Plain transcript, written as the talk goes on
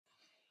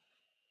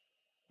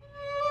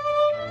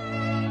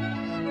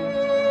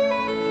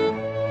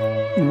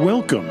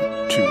Welcome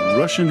to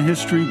Russian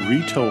History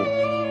Retold,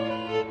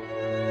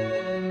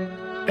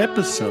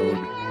 episode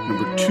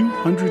number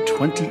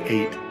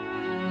 228,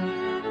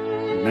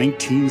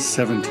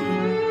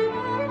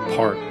 1917,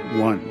 part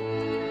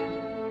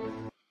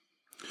 1.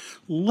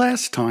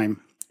 Last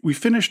time, we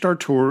finished our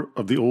tour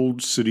of the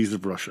old cities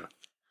of Russia.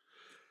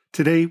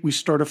 Today, we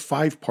start a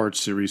 5-part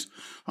series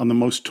on the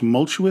most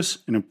tumultuous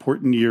and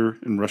important year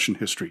in Russian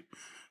history,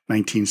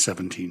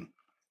 1917.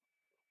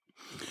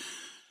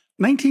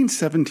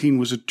 1917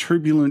 was a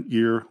turbulent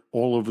year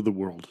all over the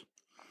world.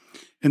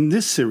 In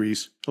this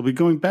series, I'll be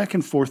going back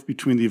and forth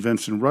between the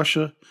events in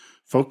Russia,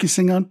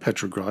 focusing on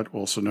Petrograd,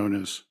 also known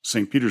as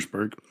St.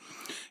 Petersburg,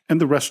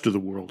 and the rest of the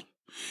world.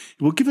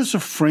 It will give us a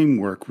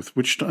framework with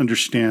which to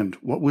understand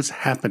what was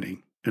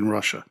happening in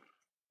Russia.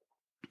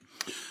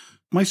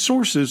 My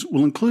sources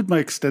will include my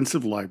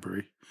extensive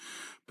library,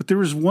 but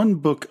there is one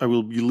book I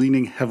will be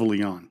leaning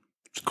heavily on.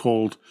 It's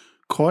called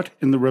Caught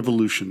in the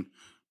Revolution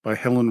by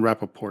Helen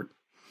Rappaport.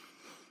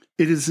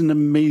 It is an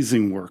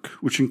amazing work,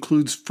 which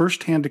includes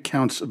first-hand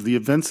accounts of the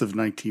events of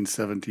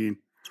 1917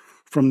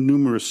 from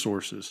numerous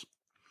sources.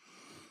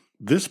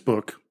 This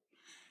book,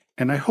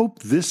 and I hope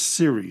this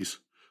series,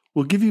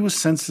 will give you a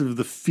sense of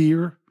the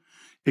fear,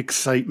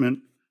 excitement,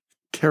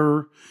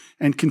 terror,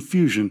 and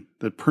confusion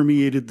that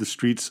permeated the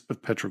streets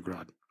of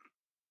Petrograd.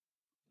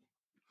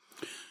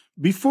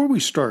 Before we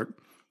start,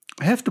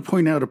 I have to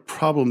point out a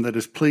problem that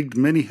has plagued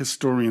many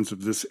historians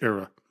of this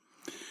era.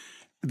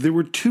 There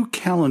were 2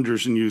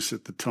 calendars in use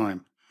at the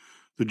time,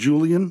 the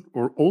Julian,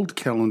 or Old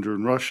Calendar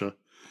in Russia,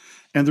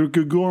 and the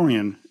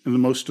Gregorian in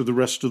most of the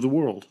rest of the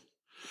world.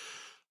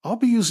 I'll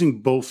be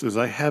using both as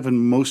I have in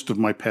most of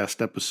my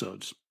past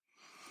episodes.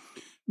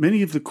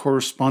 Many of the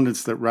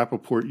correspondence that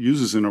Rappaport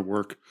uses in her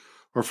work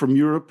are from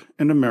Europe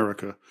and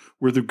America,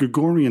 where the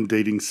Gregorian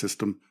dating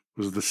system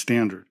was the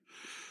standard.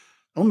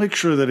 I'll make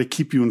sure that I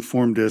keep you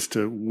informed as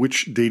to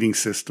which dating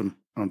system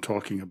I'm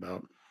talking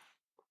about.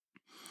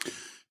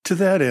 To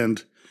that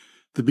end,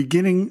 the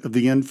beginning of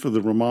the end for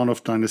the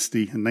Romanov dynasty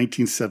in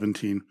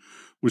 1917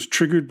 was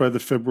triggered by the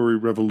February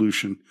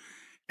Revolution,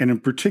 and in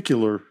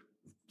particular,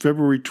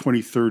 February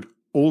 23rd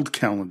Old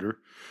Calendar,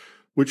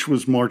 which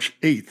was March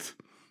 8th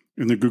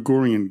in the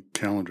Gregorian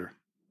calendar.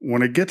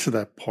 When I get to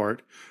that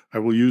part, I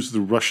will use the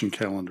Russian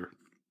calendar.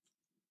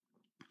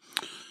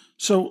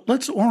 So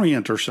let's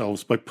orient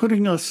ourselves by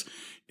putting us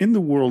in the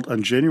world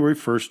on January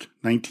 1st,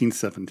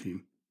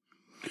 1917.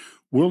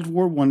 World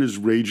War I is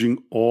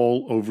raging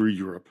all over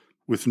Europe,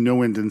 with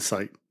no end in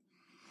sight.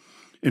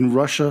 In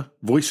Russia,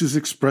 voices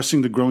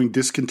expressing the growing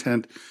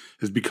discontent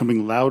is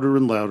becoming louder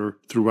and louder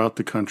throughout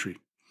the country.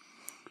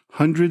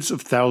 Hundreds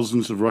of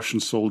thousands of Russian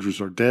soldiers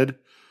are dead,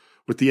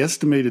 with the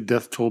estimated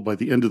death toll by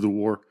the end of the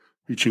war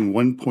reaching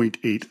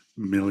 1.8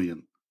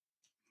 million.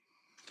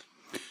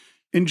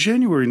 In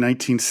January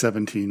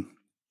 1917,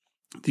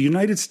 the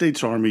United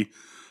States Army,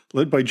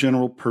 led by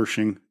General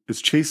Pershing,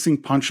 is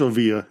chasing Pancho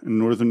Villa in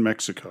northern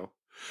Mexico.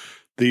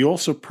 They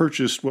also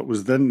purchased what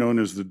was then known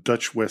as the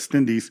Dutch West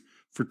Indies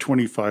for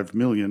 $25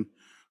 million,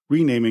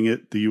 renaming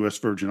it the U.S.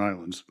 Virgin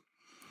Islands.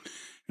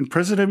 And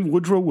President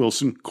Woodrow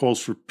Wilson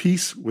calls for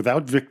peace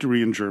without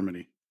victory in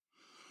Germany.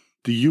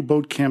 The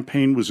U-boat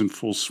campaign was in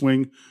full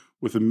swing,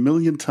 with 1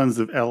 million tons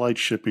of Allied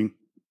shipping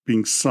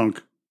being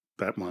sunk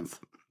that month.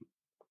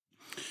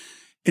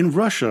 In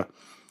Russia,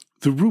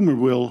 the rumor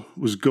mill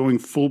was going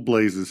full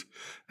blazes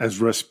as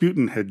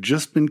Rasputin had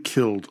just been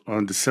killed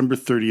on December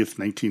 30th,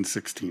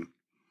 1916.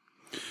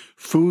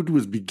 Food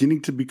was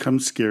beginning to become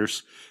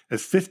scarce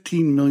as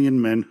 15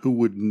 million men who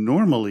would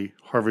normally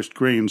harvest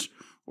grains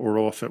were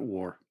off at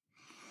war.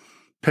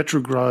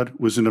 Petrograd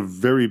was in a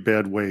very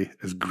bad way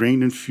as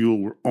grain and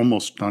fuel were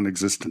almost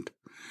non-existent.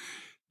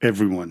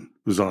 Everyone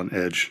was on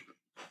edge.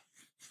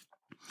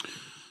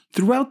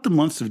 Throughout the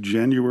months of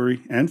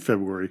January and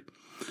February,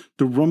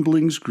 the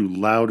rumblings grew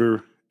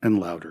louder and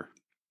louder.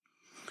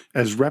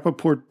 As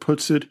Rappaport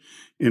puts it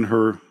in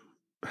her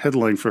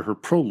headline for her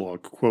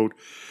prologue, quote,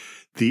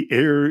 "The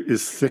air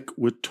is thick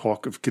with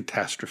talk of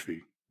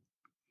catastrophe."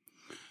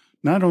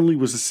 Not only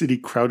was the city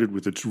crowded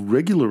with its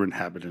regular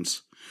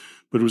inhabitants,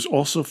 but it was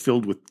also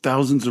filled with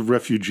thousands of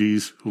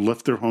refugees who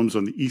left their homes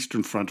on the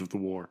eastern front of the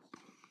war.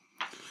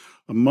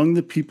 Among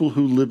the people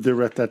who lived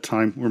there at that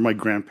time were my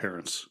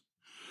grandparents.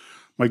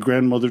 My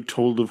grandmother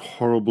told of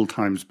horrible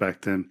times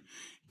back then,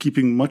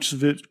 keeping much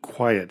of it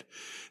quiet,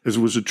 as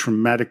it was a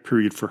traumatic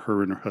period for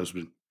her and her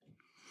husband.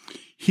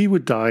 He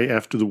would die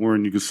after the war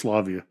in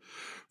Yugoslavia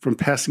from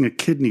passing a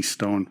kidney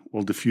stone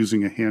while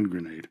defusing a hand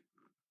grenade.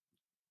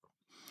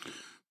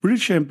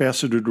 British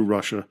ambassador to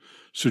Russia,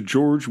 Sir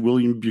George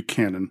William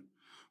Buchanan,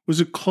 was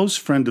a close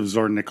friend of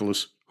Tsar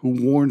Nicholas, who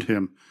warned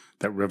him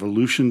that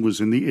revolution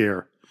was in the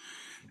air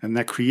and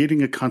that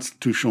creating a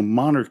constitutional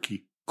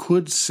monarchy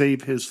could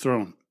save his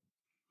throne.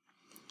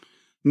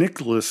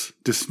 Nicholas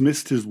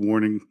dismissed his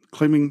warning,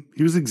 claiming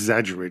he was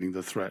exaggerating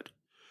the threat.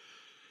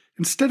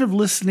 Instead of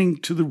listening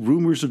to the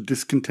rumors of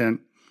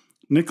discontent,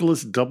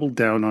 Nicholas doubled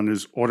down on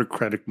his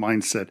autocratic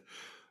mindset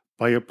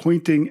by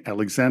appointing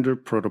Alexander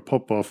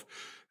Protopopov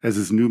as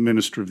his new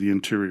Minister of the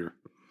Interior.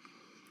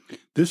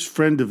 This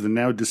friend of the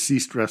now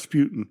deceased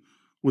Rasputin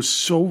was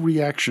so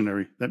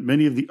reactionary that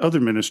many of the other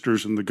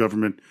ministers in the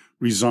government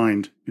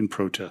resigned in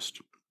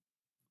protest.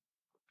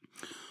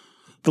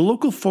 The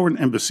local foreign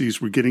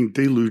embassies were getting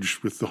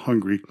deluged with the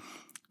hungry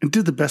and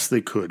did the best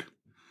they could.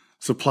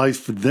 Supplies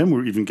for them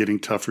were even getting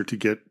tougher to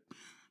get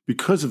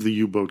because of the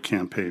U-boat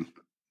campaign.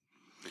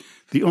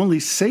 The only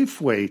safe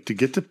way to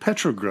get to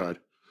Petrograd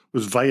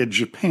was via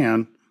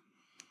Japan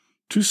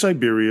to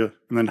Siberia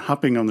and then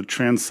hopping on the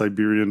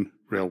Trans-Siberian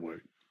Railway.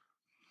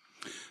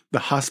 The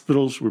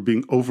hospitals were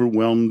being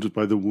overwhelmed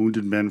by the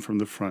wounded men from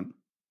the front.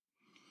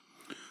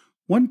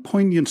 One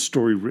poignant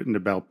story written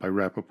about by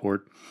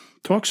Rappaport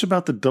talks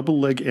about the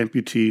double-leg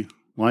amputee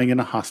lying in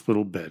a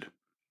hospital bed.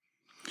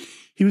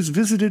 He was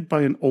visited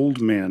by an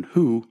old man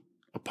who,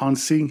 upon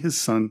seeing his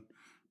son,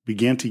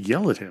 began to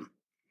yell at him.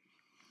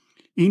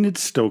 Enid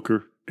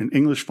Stoker, an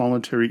English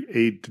Voluntary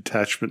Aid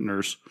Detachment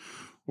nurse,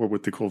 or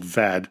what they called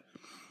VAD,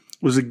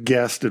 was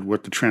aghast at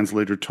what the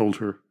translator told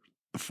her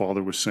the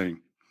father was saying.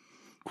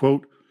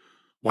 Quote,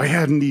 "Why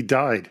hadn't he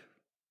died?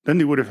 Then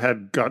they would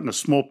have gotten a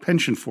small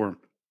pension for him.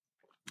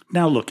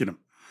 Now look at him,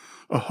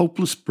 a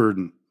hopeless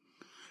burden.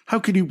 How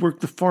could he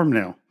work the farm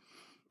now?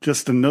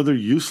 Just another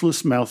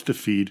useless mouth to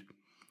feed,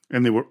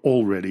 and they were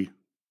already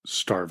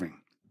starving."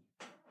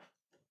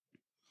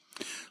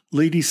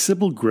 Lady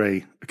Sybil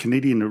Grey, a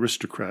Canadian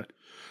aristocrat,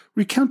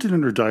 recounted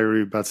in her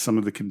diary about some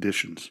of the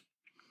conditions.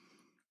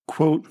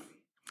 Quote,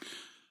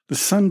 "The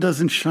sun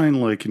doesn't shine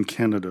like in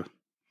Canada.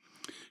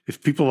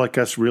 If people like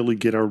us rarely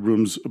get our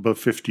rooms above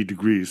 50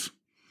 degrees,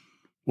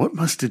 what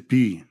must it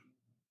be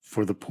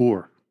for the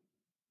poor?"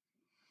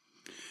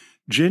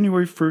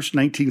 January 1st,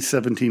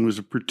 1917 was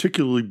a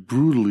particularly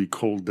brutally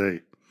cold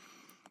day.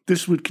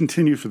 This would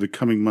continue for the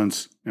coming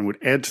months and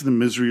would add to the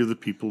misery of the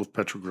people of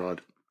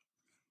Petrograd.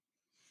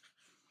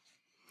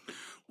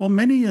 While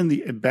many in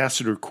the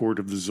ambassador court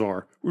of the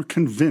Tsar were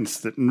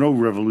convinced that no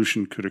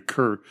revolution could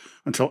occur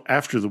until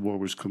after the war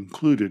was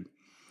concluded,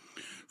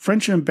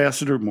 French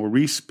Ambassador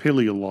Maurice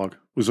Paléologue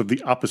was of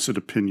the opposite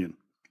opinion.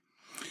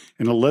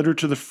 In a letter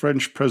to the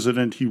French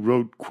president, he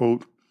wrote,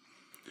 quote,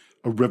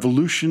 "A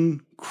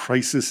revolution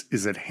crisis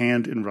is at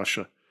hand in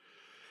Russia.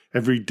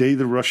 Every day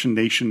the Russian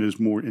nation is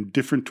more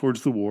indifferent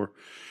towards the war,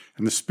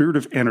 and the spirit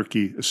of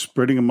anarchy is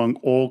spreading among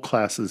all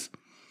classes,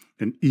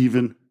 and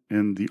even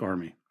in the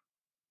army."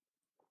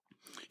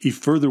 He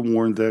further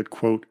warned that,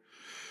 quote,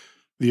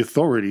 "The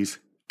authorities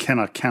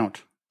cannot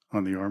count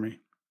on the army."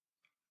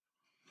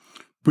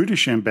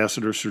 British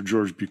Ambassador Sir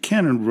George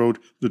Buchanan wrote,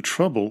 "The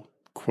trouble,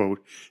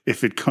 quote,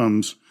 if it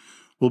comes,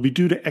 will be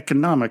due to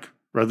economic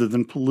rather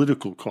than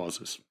political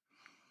causes."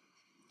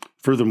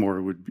 Furthermore,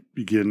 it would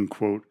begin,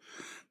 quote,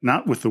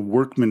 "not with the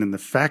workmen in the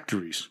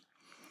factories,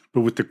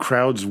 but with the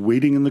crowds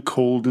waiting in the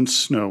cold and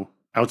snow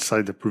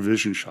outside the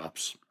provision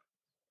shops."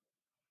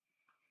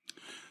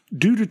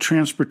 Due to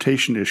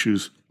transportation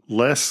issues,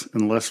 less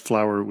and less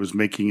flour was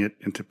making it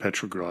into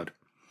Petrograd.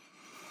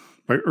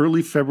 By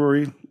early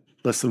February,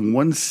 less than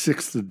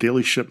 1/6 of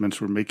daily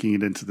shipments were making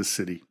it into the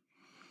city.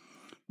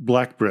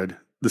 Black bread,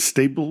 the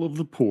staple of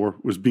the poor,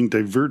 was being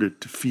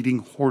diverted to feeding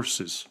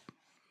horses.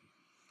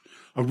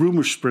 A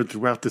rumor spread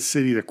throughout the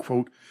city that,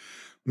 quote,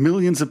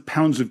 "millions of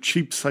pounds of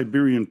cheap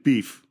Siberian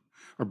beef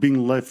are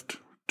being left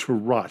to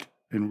rot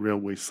in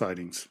railway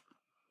sidings."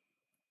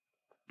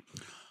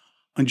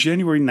 On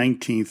January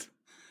 19th,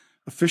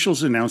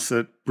 officials announced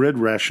that bread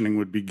rationing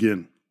would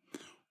begin.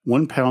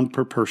 1 pound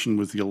per person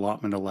was the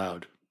allotment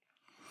allowed.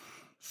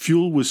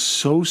 Fuel was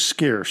so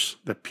scarce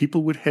that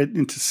people would head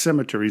into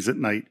cemeteries at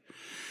night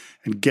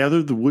and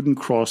gather the wooden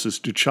crosses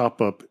to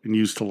chop up and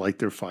use to light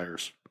their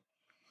fires.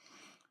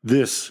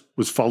 This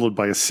was followed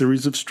by a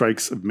series of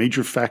strikes of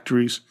major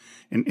factories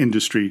and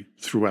industry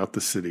throughout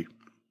the city.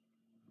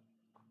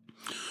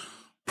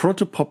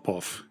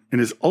 Protopopov, in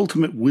his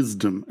ultimate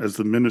wisdom as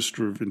the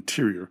Minister of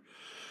Interior,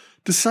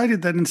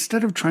 decided that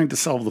instead of trying to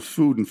solve the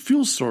food and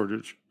fuel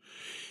shortage,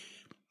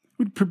 he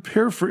would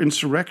prepare for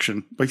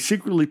insurrection by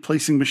secretly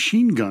placing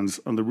machine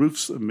guns on the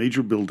roofs of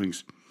major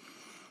buildings,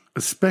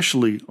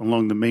 especially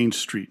along the main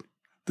street,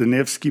 the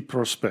Nevsky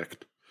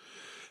Prospect.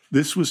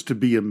 This was to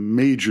be a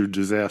major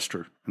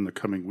disaster in the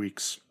coming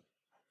weeks.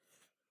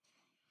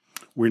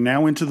 We're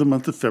now into the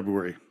month of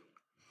February.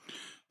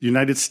 The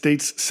United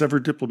States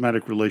severed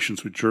diplomatic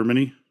relations with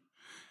Germany,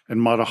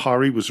 and Mata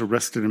Hari was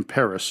arrested in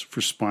Paris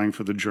for spying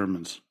for the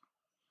Germans.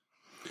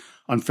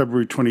 On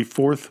February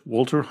 24th,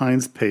 Walter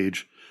Hines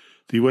Page,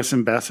 the U.S.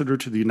 ambassador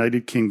to the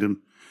United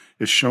Kingdom,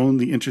 is shown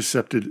the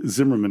intercepted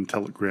Zimmerman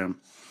telegram,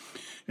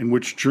 in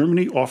which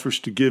Germany offers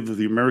to give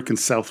the American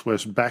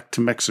Southwest back to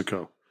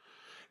Mexico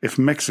if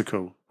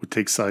Mexico would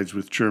take sides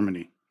with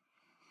Germany.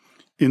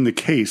 In the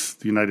case,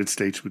 the United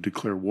States would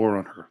declare war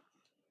on her.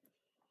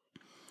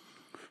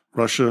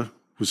 Russia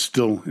was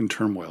still in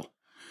turmoil.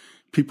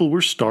 People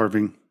were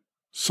starving,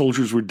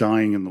 soldiers were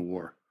dying in the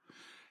war,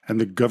 and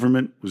the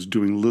government was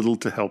doing little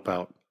to help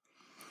out.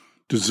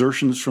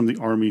 Desertions from the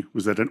army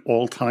was at an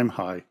all-time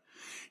high,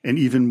 and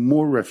even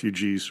more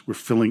refugees were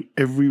filling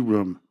every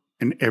room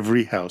in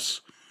every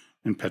house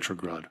in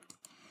Petrograd.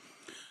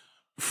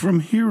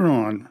 From here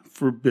on,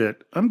 for a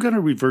bit, I'm going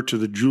to revert to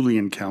the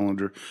Julian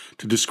calendar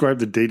to describe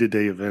the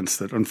day-to-day events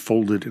that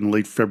unfolded in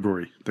late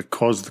February that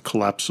caused the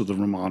collapse of the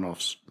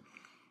Romanovs.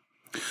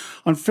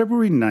 On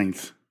February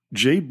 9th,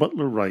 J.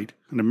 Butler Wright,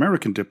 an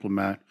American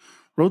diplomat,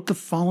 wrote the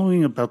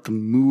following about the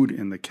mood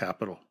in the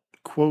capital.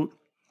 Quote,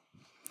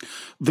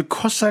 "The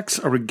Cossacks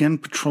are again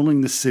patrolling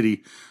the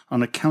city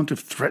on account of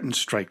threatened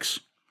strikes.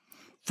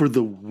 For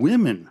the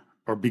women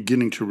are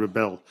beginning to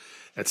rebel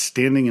at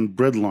standing in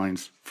bread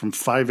lines from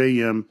 5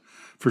 a.m.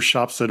 for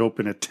shops that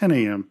open at 10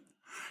 a.m.,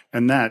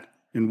 and that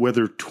in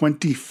weather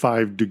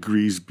 25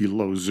 degrees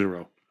below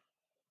zero."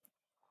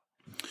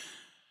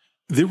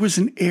 There was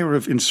an air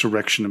of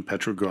insurrection in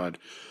Petrograd,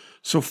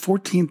 so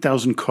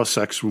 14,000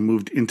 Cossacks were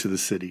moved into the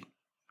city.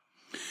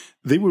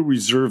 They were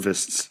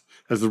reservists,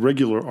 as the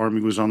regular army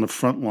was on the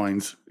front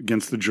lines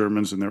against the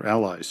Germans and their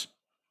allies.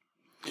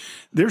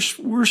 There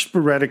were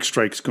sporadic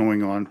strikes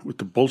going on with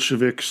the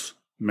Bolsheviks,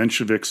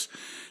 Mensheviks,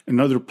 and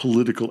other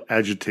political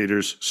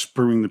agitators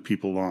spurring the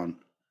people on.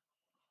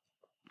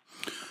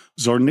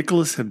 Tsar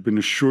Nicholas had been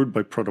assured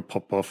by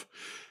Protopopov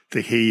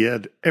that he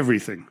had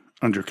everything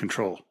under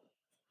control.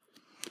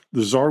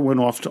 The Tsar went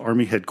off to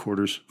army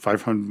headquarters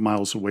 500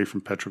 miles away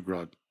from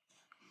Petrograd.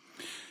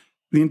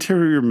 The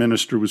interior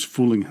minister was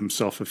fooling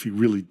himself if he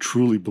really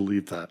truly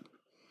believed that.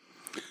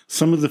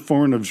 Some of the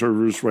foreign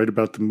observers write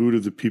about the mood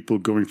of the people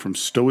going from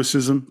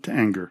stoicism to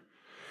anger,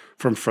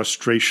 from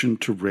frustration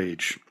to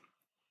rage.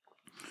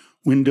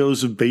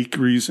 Windows of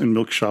bakeries and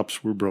milk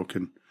shops were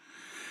broken,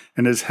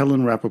 and as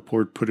Helen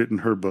Rappaport put it in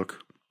her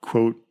book,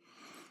 quote,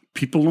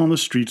 "People on the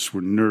streets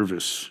were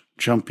nervous,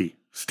 jumpy,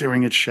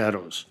 staring at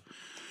shadows,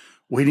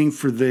 waiting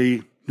for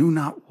they knew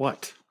not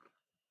what."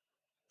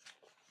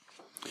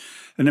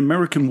 An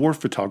American war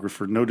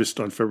photographer noticed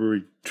on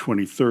February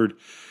 23rd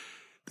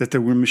that there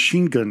were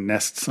machine gun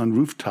nests on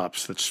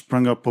rooftops that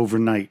sprung up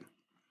overnight.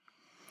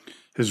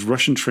 His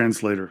Russian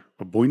translator,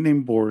 a boy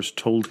named Boris,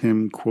 told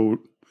him,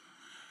 quote,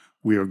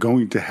 "We are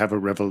going to have a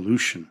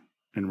revolution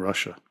in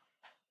Russia."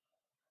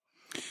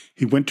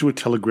 He went to a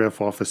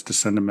telegraph office to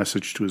send a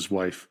message to his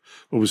wife,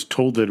 but was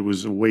told that it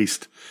was a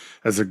waste,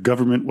 as the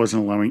government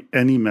wasn't allowing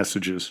any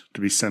messages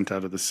to be sent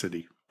out of the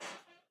city.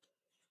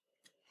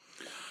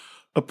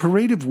 A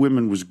parade of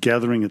women was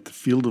gathering at the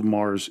Field of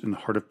Mars in the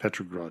heart of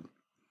Petrograd.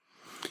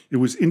 It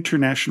was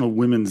International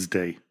Women's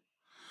Day.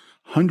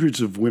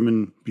 Hundreds of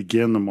women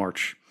began the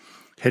march,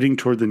 heading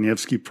toward the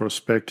Nevsky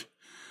Prospect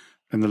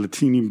and the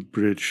Latini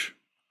Bridge.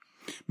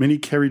 Many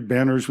carried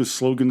banners with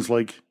slogans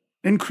like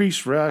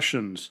 "Increase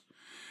rations,"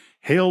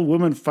 "Hail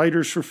women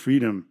fighters for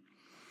freedom,"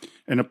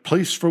 and "A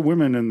place for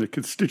women in the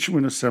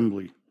Constituent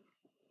Assembly."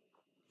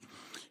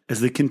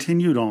 As they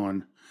continued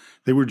on,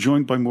 they were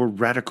joined by more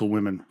radical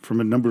women from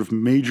a number of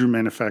major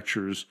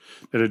manufacturers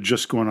that had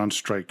just gone on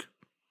strike.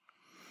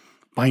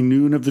 By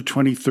noon of the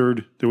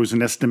 23rd, there was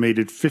an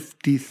estimated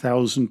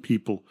 50,000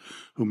 people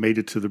who made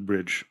it to the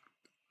bridge.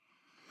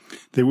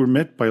 They were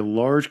met by a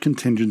large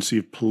contingency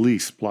of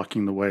police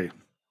blocking the way.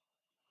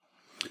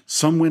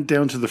 Some went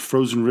down to the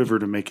frozen river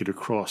to make it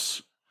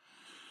across.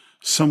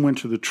 Some went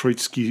to the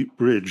Troitsky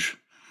Bridge,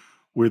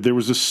 where there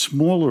was a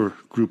smaller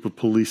group of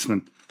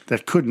policemen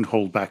that couldn't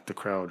hold back the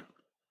crowd.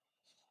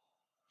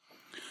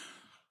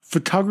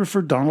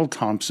 Photographer Donald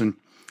Thompson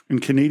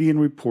and Canadian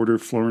reporter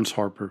Florence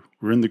Harper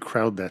were in the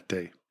crowd that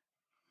day.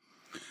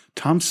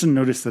 Thompson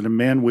noticed that a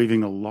man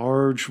waving a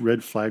large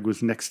red flag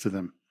was next to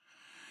them,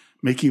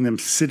 making them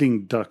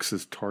sitting ducks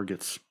as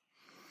targets.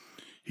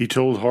 He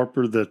told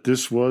Harper that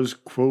this was,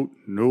 quote,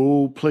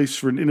 "no place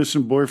for an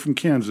innocent boy from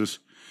Kansas,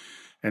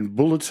 and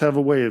bullets have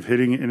a way of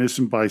hitting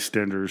innocent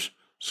bystanders,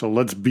 so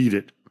let's beat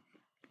it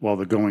while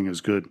the going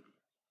is good."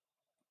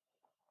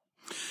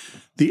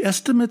 The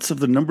estimates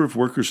of the number of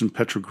workers in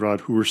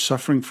Petrograd who were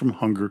suffering from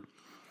hunger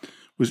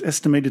was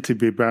estimated to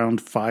be around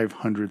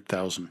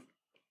 500,000.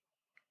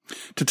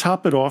 To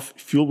top it off,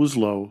 fuel was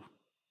low,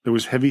 there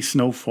was heavy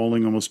snow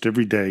falling almost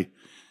every day,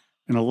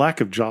 and a lack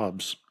of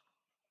jobs.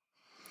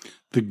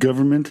 The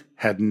government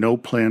had no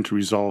plan to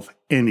resolve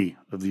any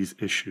of these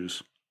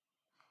issues.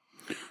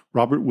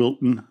 Robert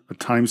Wilton, a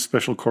Times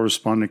special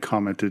correspondent,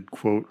 commented,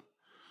 quote,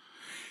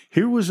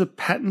 "Here was a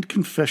patent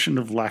confession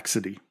of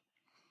laxity.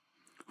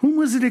 Whom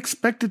was it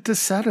expected to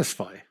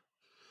satisfy?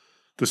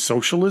 The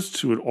socialists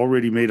who had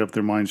already made up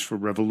their minds for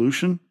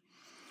revolution?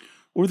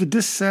 Or the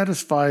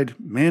dissatisfied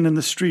man in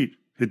the street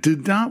who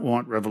did not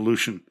want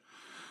revolution,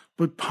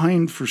 but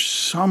pined for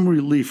some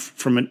relief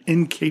from an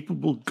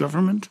incapable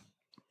government?"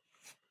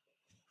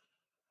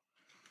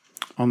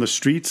 On the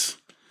streets,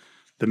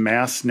 the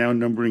mass, now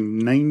numbering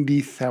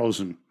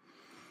 90,000,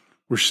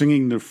 were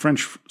singing the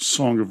French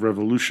song of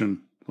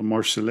revolution, the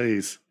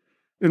Marseillaise,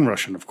 in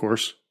Russian, of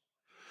course.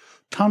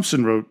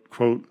 Thompson wrote,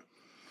 quote,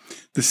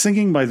 "The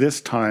singing by this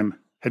time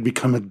had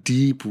become a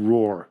deep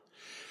roar,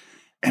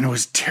 and it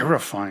was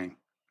terrifying,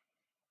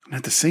 and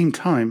at the same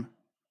time,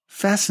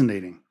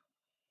 fascinating."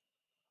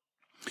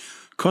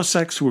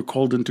 Cossacks who were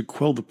called in to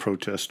quell the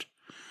protest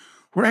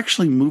were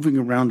actually moving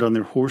around on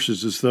their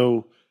horses as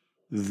though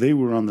they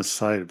were on the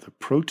side of the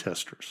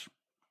protesters.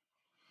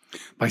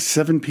 By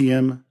 7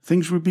 p.m.,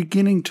 things were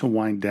beginning to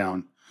wind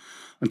down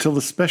until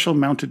the special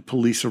mounted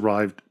police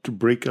arrived to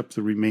break up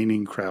the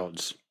remaining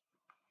crowds.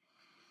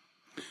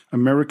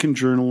 American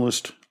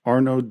journalist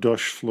Arnaud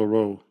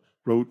Doche-Fleurot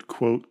wrote,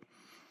 quote,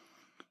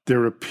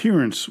 "Their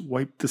appearance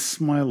wiped the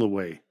smile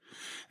away,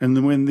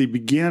 and when they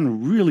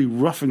began really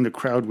roughing the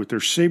crowd with their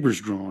sabers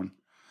drawn,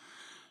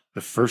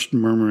 the first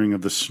murmuring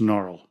of the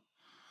snarl,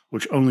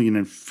 which only an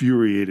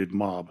infuriated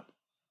mob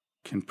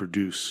can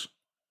produce,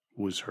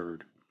 was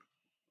heard."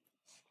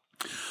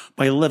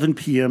 By 11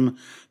 p.m.,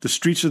 the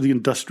streets of the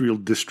industrial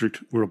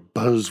district were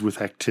abuzz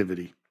with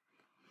activity.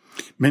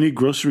 Many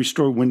grocery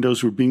store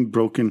windows were being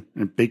broken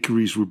and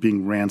bakeries were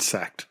being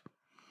ransacked.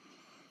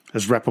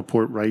 As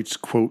Rappaport writes,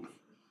 quote,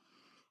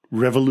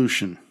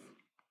 "Revolution,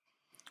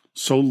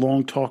 so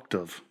long talked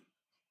of,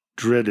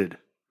 dreaded,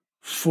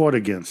 fought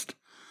against,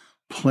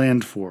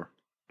 planned for,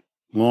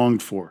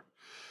 longed for,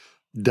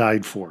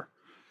 died for,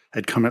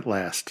 had come at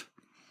last.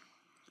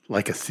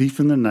 Like a thief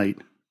in the night,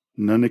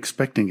 none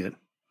expecting it,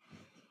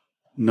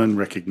 none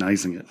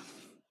recognizing it."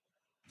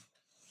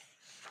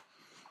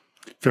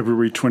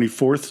 February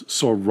 24th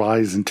saw a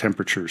rise in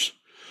temperatures,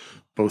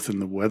 both in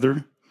the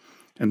weather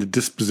and the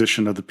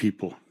disposition of the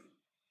people.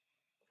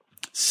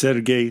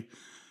 Sergei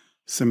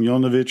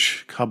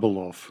Semyonovich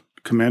Kabalov,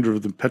 commander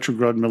of the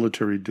Petrograd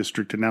military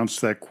district,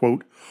 announced that,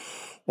 quote,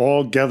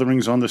 "All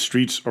gatherings on the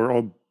streets are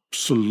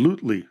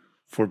absolutely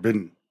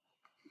forbidden."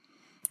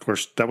 Of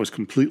course, that was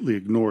completely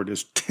ignored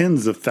as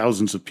tens of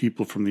thousands of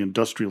people from the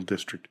industrial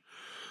district,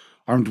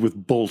 armed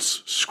with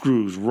bolts,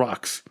 screws,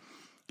 rocks,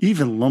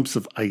 even lumps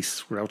of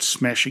ice, were out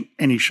smashing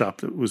any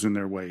shop that was in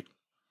their way.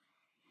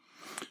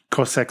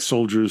 Cossack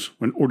soldiers,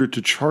 when ordered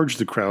to charge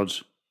the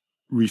crowds,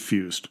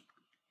 refused.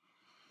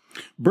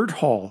 Bert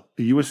Hall,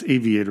 a U.S.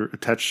 aviator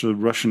attached to the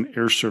Russian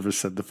Air Service,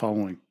 said the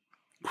following,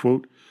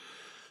 quote,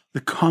 "The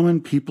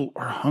common people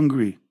are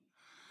hungry.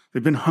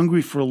 They've been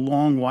hungry for a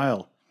long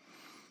while.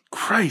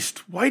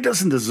 Christ, why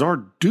doesn't the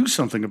Tsar do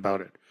something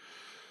about it?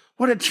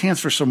 What a chance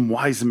for some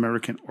wise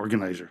American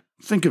organizer.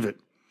 Think of it.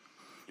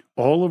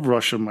 All of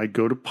Russia might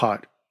go to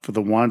pot for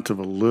the want of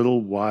a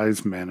little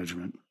wise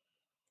management."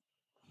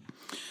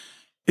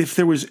 If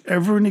there was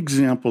ever an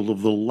example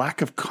of the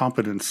lack of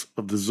competence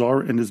of the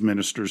Tsar and his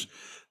ministers,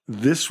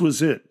 this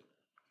was it.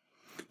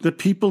 The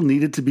people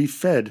needed to be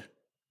fed,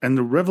 and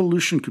the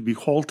revolution could be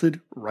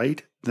halted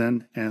right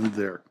then and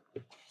there.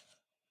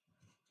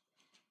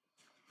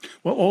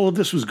 While all of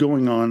this was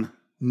going on,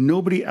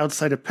 nobody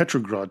outside of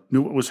Petrograd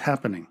knew what was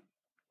happening.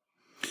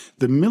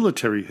 The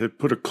military had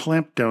put a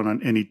clamp down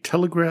on any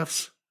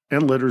telegraphs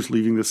and letters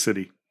leaving the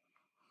city.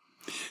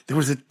 There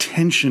was a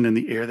tension in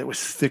the air that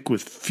was thick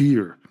with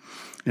fear,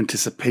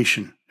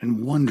 anticipation,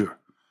 and wonder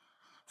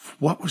of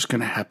what was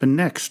going to happen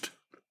next.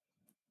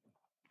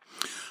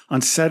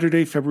 On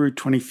Saturday, February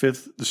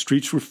 25th, the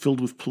streets were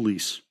filled with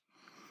police.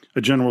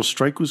 A general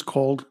strike was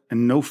called,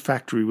 and no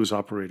factory was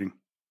operating.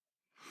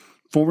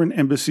 Foreign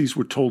embassies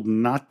were told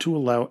not to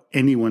allow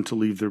anyone to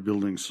leave their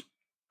buildings.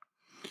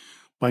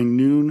 By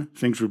noon,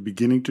 things were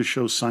beginning to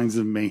show signs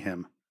of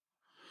mayhem.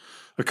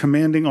 A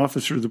commanding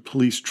officer of the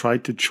police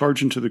tried to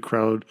charge into the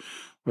crowd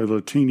by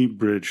Latini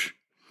Bridge.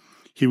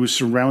 He was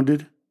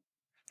surrounded,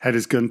 had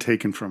his gun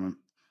taken from him.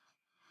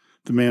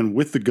 The man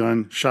with the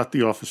gun shot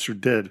the officer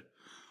dead,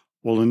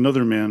 while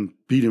another man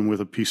beat him with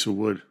a piece of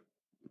wood.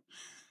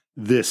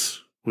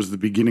 This was the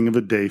beginning of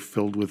a day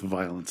filled with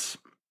violence.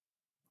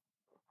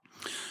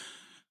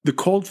 The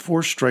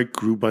called-for strike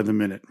grew by the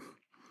minute.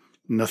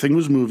 Nothing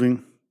was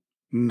moving.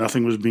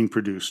 Nothing was being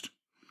produced.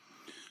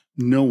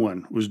 No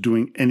one was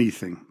doing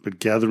anything but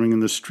gathering in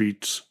the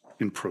streets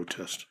in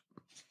protest.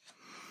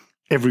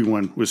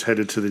 Everyone was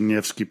headed to the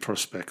Nevsky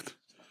Prospect.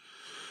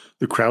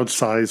 The crowd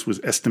size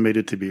was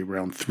estimated to be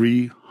around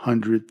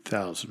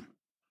 300,000.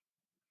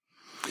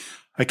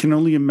 I can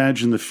only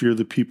imagine the fear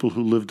the people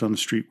who lived on the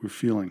street were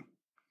feeling.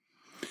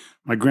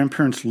 My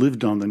grandparents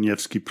lived on the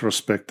Nevsky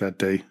Prospect that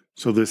day,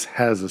 so this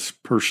has a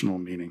personal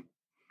meaning.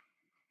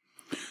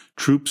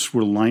 Troops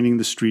were lining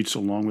the streets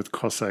along with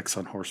Cossacks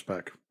on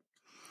horseback.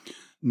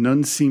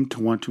 None seemed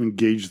to want to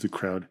engage the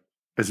crowd,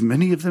 as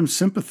many of them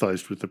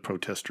sympathized with the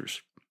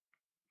protesters.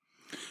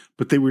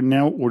 But they were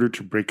now ordered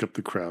to break up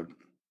the crowd.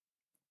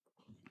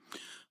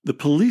 The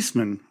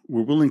policemen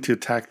were willing to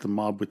attack the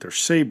mob with their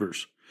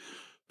sabers,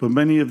 but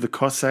many of the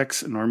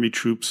Cossacks and army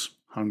troops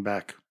hung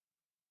back.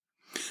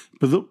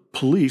 But the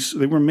police,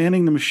 they were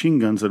manning the machine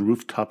guns on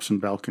rooftops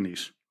and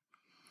balconies.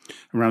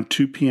 Around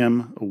 2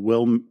 p.m., a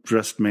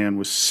well-dressed man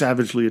was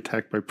savagely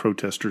attacked by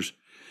protesters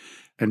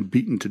and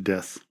beaten to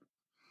death.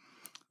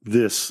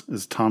 This,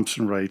 as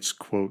Thompson writes,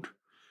 quote,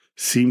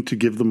 "seemed to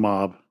give the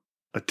mob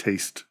a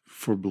taste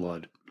for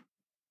blood."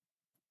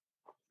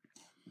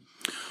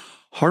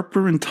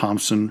 Harper and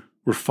Thompson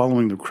were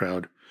following the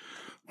crowd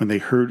when they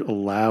heard a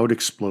loud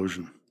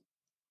explosion.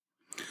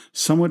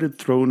 Someone had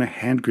thrown a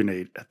hand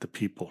grenade at the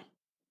people.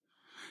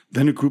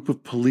 Then a group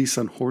of police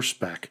on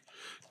horseback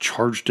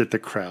charged at the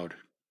crowd.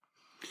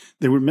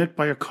 They were met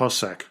by a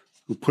Cossack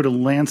who put a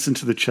lance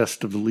into the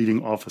chest of the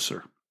leading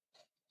officer.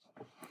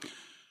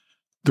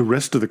 The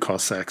rest of the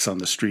Cossacks on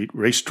the street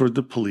raced toward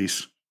the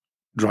police,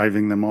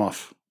 driving them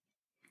off.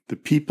 The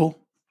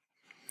people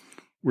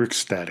were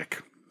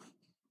ecstatic.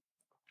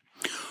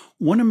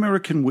 One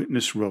American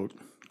witness wrote,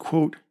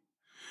 quote,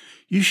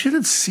 "You should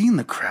have seen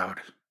the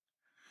crowd.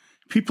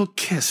 People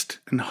kissed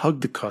and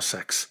hugged the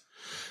Cossacks,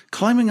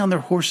 climbing on their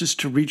horses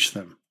to reach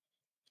them.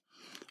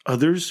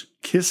 Others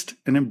kissed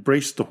and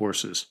embraced the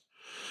horses,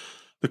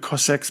 the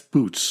Cossacks'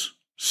 boots,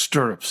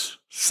 stirrups,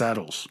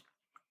 saddles.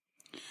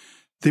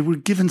 They were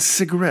given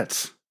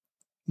cigarettes,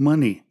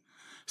 money,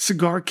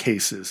 cigar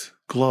cases,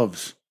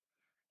 gloves,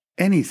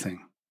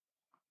 anything,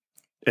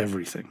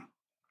 everything."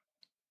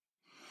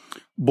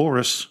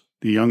 Boris,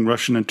 the young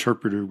Russian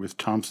interpreter with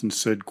Thompson,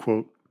 said,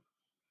 quote,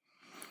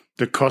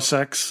 "The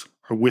Cossacks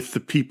are with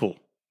the people.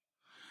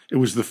 It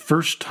was the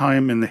first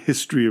time in the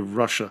history of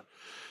Russia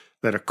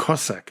that a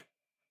Cossack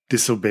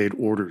disobeyed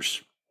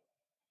orders."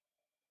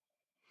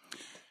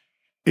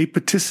 A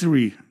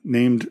patisserie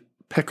named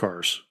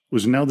Pekar's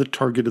was now the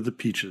target of the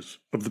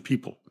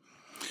people.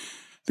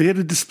 They had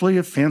a display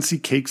of fancy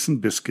cakes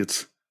and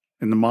biscuits,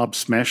 and the mob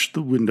smashed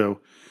the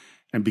window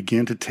and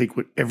began to take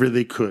whatever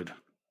they could.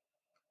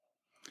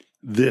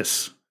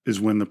 This is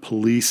when the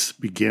police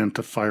began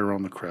to fire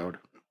on the crowd.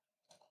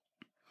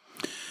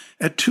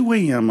 At 2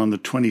 a.m. on the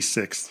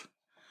 26th,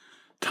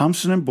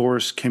 Thompson and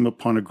Boris came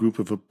upon a group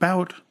of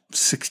about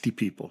 60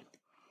 people,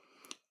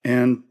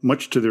 and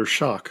much to their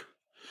shock,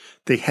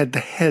 they had the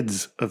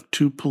heads of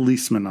 2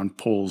 policemen on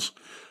poles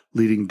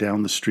leading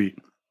down the street.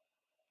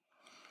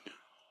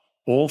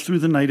 All through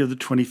the night of the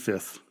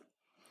 25th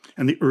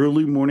and the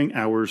early morning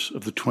hours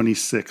of the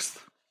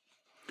 26th,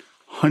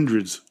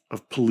 hundreds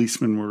of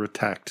policemen were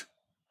attacked,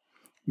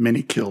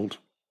 many killed,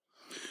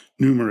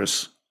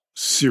 numerous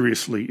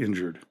seriously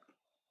injured.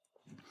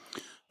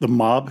 The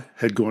mob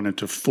had gone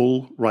into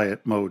full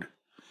riot mode,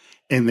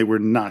 and they were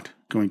not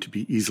going to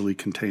be easily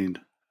contained.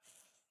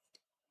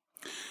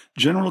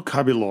 General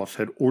Khabilov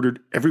had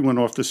ordered everyone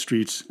off the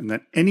streets, and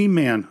that any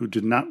man who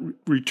did not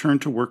return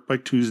to work by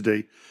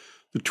Tuesday,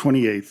 the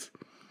 28th,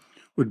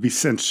 would be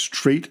sent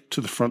straight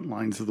to the front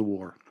lines of the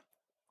war.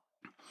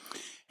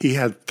 He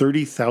had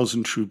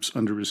 30,000 troops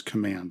under his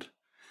command,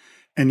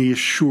 and he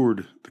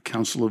assured the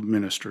Council of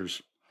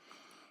Ministers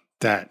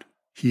that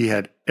he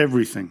had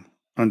everything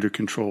under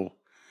control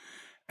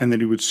and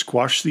that he would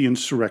squash the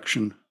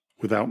insurrection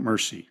without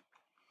mercy.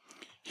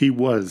 He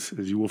was,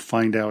 as you will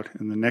find out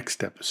in the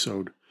next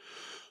episode,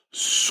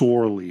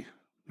 sorely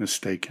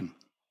mistaken.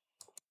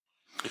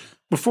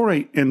 Before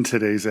I end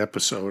today's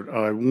episode,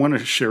 I want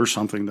to share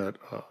something that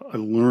I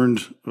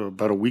learned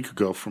about a week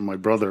ago from my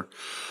brother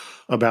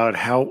about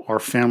how our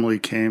family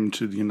came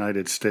to the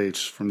United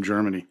States from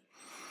Germany.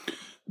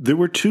 There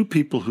were 2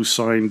 people who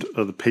signed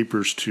the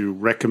papers to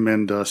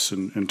recommend us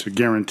and to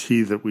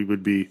guarantee that we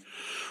would be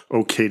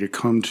okay to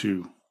come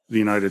to the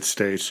United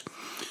States.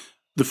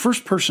 The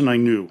first person I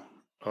knew,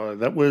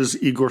 that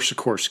was Igor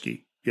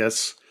Sikorsky.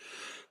 Yes,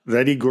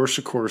 that Igor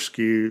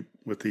Sikorsky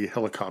with the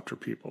helicopter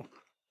people.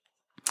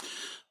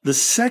 The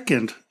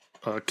second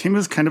came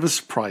as kind of a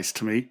surprise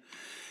to me,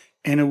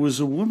 and it was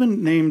a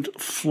woman named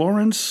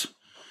Florence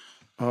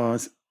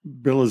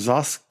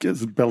Belazelski.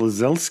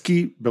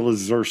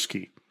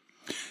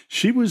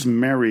 She was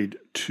married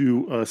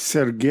to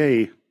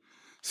Sergei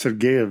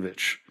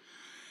Sergeyevich,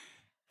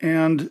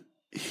 and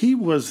he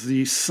was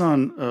the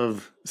son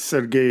of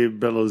Sergei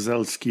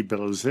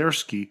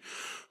Belozersky,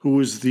 who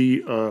was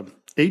the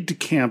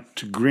aide-de-camp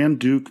to Grand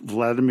Duke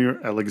Vladimir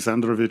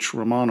Alexandrovich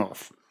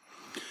Romanov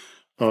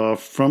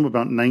from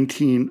about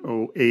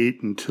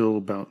 1908 until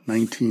about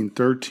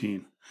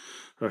 1913.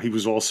 He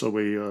was also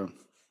a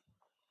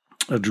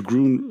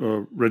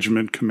Dragoon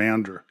regiment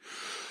commander.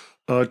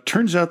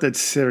 Turns out that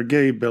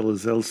Sergei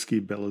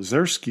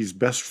Belozersky's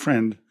best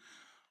friend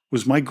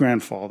was my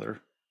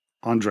grandfather,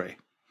 Andrei.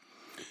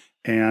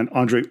 And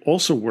Andrei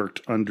also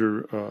worked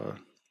under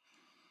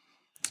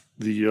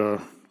the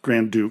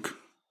Grand Duke,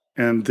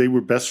 and they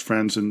were best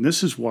friends. And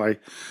this is why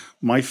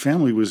my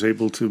family was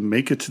able to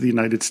make it to the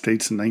United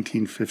States in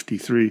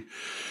 1953,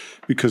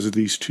 because of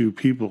these 2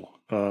 people.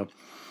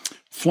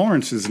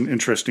 Florence is an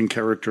interesting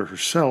character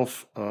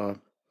herself.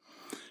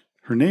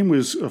 Her name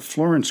was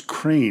Florence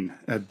Crane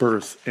at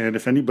birth, and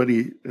if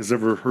anybody has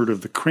ever heard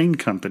of the Crane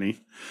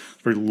Company,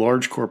 a very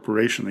large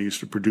corporation, they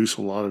used to produce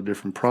a lot of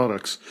different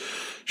products.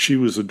 She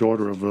was the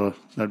daughter of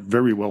that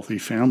very wealthy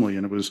family,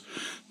 and it was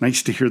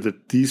nice to hear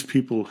that these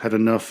people had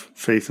enough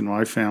faith in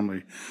my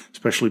family,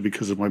 especially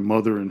because of my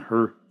mother and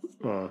her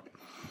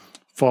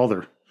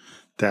father,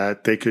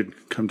 that they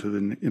could come to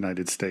the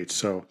United States.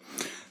 So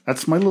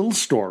that's my little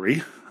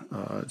story.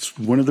 It's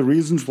one of the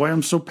reasons why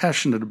I'm so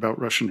passionate about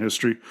Russian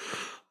history,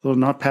 though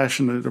not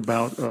passionate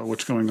about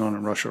what's going on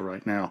in Russia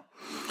right now.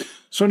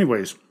 So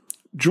anyways,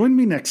 join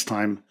me next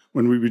time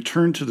when we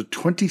return to the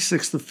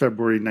 26th of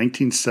February,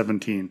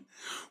 1917,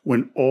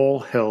 when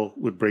all hell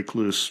would break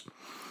loose,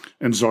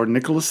 and Tsar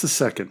Nicholas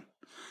II,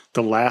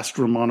 the last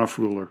Romanov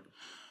ruler,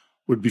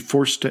 would be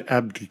forced to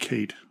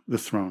abdicate the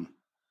throne.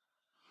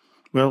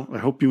 Well, I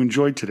hope you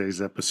enjoyed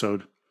today's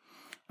episode.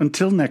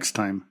 Until next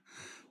time,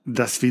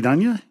 До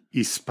свидания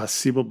и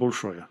спасибо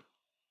большое.